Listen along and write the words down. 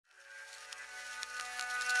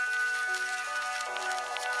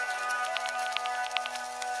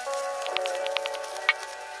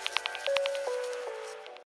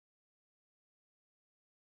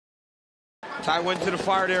Ty went to the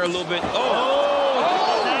fire there a little bit.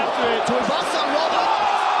 After it.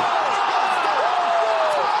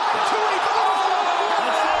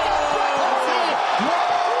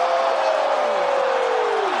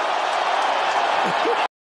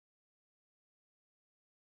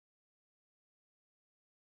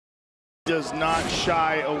 Does not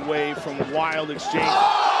shy away from wild exchange.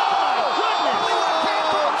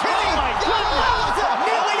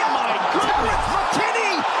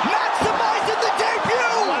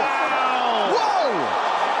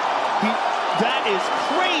 That is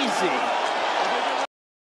crazy.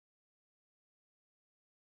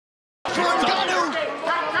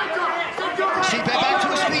 Back to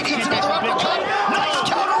his feet. He's another uppercut. Nice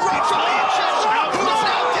counter right from Manchester. Who's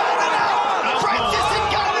now down and out. Francis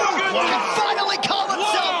Ngannou can finally call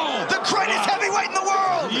himself the greatest heavyweight in the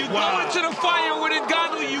world. You go into the fire with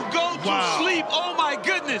Ngannou, you go to sleep. Oh my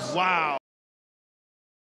goodness. Wow.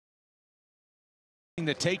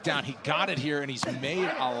 The takedown, he got it here, and he's made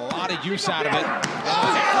a lot of use out of it.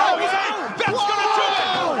 That's gonna do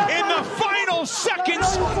it! In the final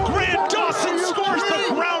seconds, Grant Dawson scores the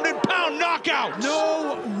ground and pound knockout.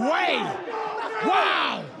 No way!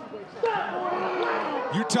 Wow!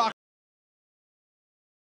 You talk.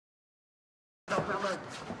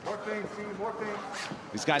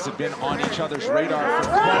 These guys have been on each other's radar for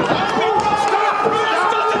quite a while.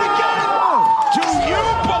 Do you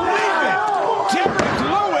believe it? Derek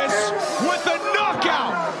Lewis with a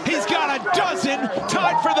knockout. He's got a dozen,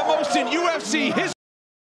 tied for the most in UFC history.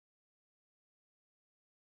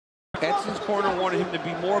 Edson's corner wanted him to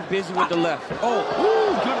be more busy with the left. Good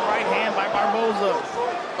right hand by Barboza.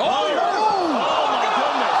 Oh my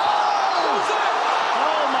goodness.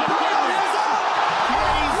 Oh my goodness.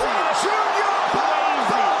 Crazy.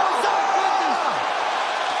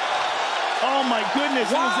 Oh my goodness.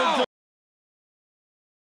 Wow.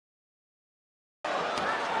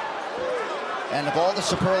 And of all the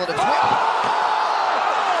superlatives, oh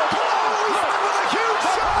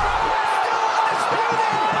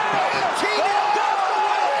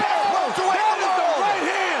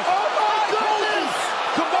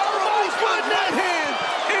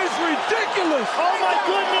my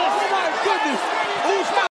goodness! Oh my goodness!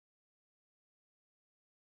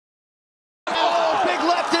 oh, big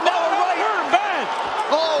left and now a right. Bad.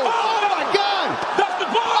 Oh my God! That's the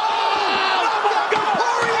ball!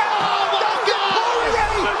 Poirier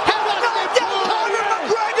has knocked down Conor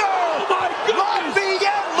McGregor! Oh my goodness!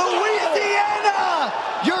 Lafayette, Louisiana!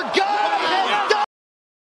 Your guy has done.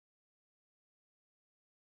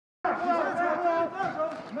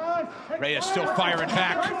 Reyes still firing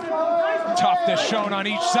back. Toughness shown on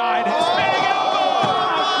each side. His big elbow!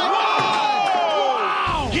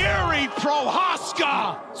 Wow! Gary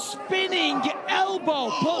Prohaska! Spinning elbow,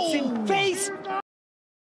 puts him face.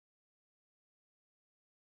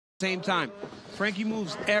 Same time. Frankie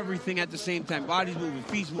moves everything at the same time. Body's moving,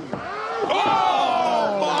 feet's moving.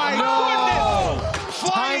 Oh my goodness!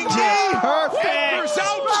 Flying knee! Perfect!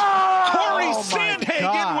 Out! Corey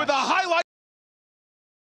Sandhagen with a highlight.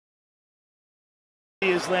 He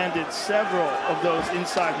has landed several of those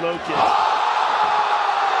inside low kicks.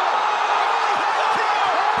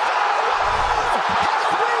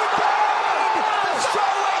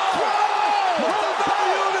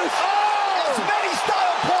 As many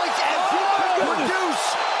style points as you could produce.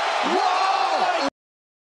 Whoa!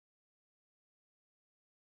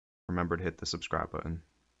 Remember to hit the subscribe button.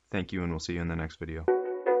 Thank you, and we'll see you in the next video.